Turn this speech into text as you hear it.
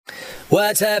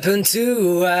What's happened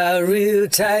to our real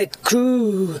tight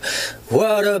crew?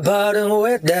 Water bottom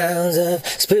wet downs of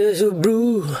special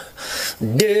brew.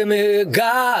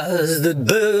 Demigods that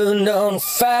burned on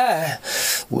fire.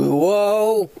 We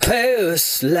walk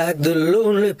past like the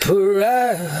lonely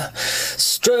pariah,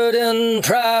 strutting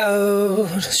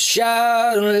proud,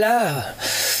 shouting loud.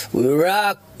 We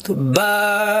rock the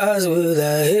bars with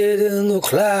our head in the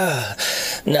cloud.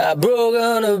 Now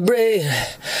broken of brain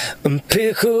and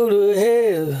pickled of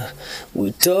head,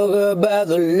 we talk about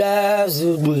the lives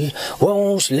that we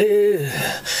once lived.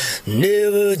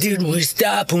 Never did we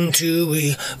stop until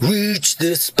we reached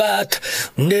the spot.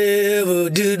 Never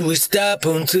did we stop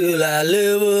until our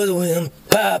livers went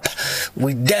pop.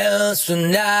 We danced the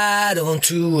night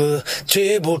onto a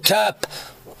tabletop.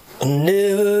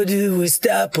 Never did we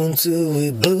stop until we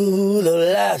blew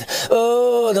the light.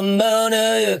 Oh, the money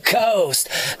it cost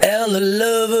and the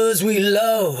lovers we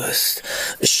lost.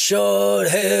 A short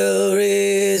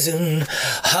hell-raising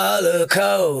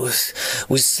holocaust.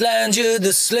 We slandered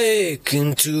the slick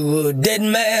into a dead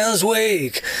man's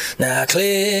wake. Now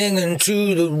clinging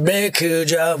to the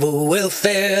wreckage of a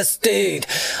welfare state.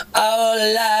 Our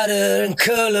lighter in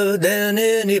color than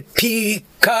any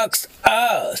peacock's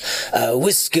ours. Our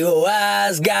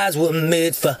whiskey-wise guys were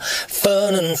made for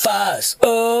fun and fuss.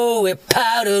 Oh, we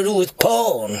powdered with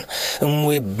porn and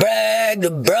we bragged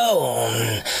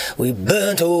abroad. We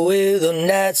burnt away the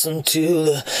nights until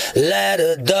the light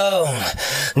of dawn.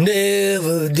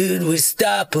 Never did we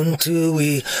stop until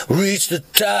we reached the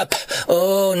top.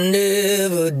 Oh,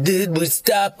 never did we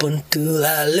stop until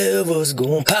our livers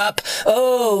gon' pop.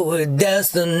 Oh, we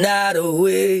danced the night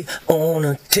away on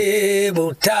a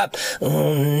tabletop.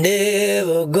 I'm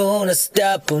never gonna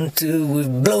stop until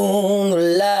we've blown the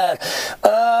light.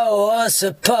 Oh, once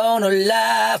upon a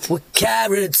life we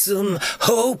carried some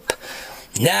hope.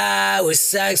 Now we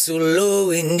sank so low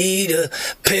we need a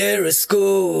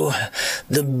periscope.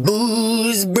 The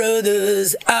Booze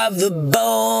Brothers of the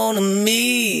Bone of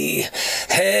Me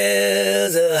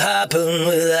has a hopping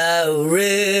without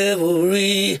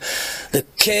revelry. The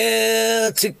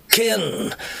Keltic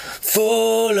kin,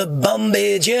 full of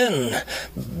Bombay gin.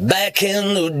 Back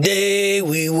in the day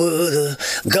we were the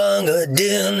Gunga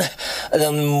Din,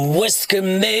 the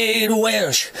whiskey-made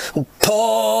wench who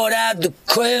poured out the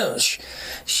quench.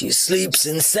 She sleeps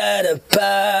inside a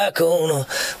park on a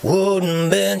wooden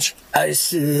bench. I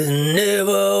said,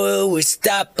 never will we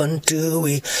stop until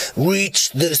we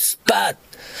reach the spot.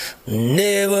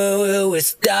 Never will we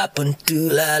stop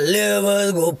until our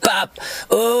livers go pop.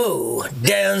 Oh,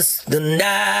 dance the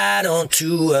night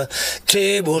onto a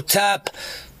tabletop.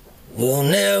 We're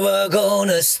never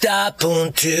gonna stop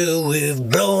until we've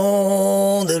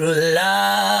blown the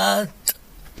light.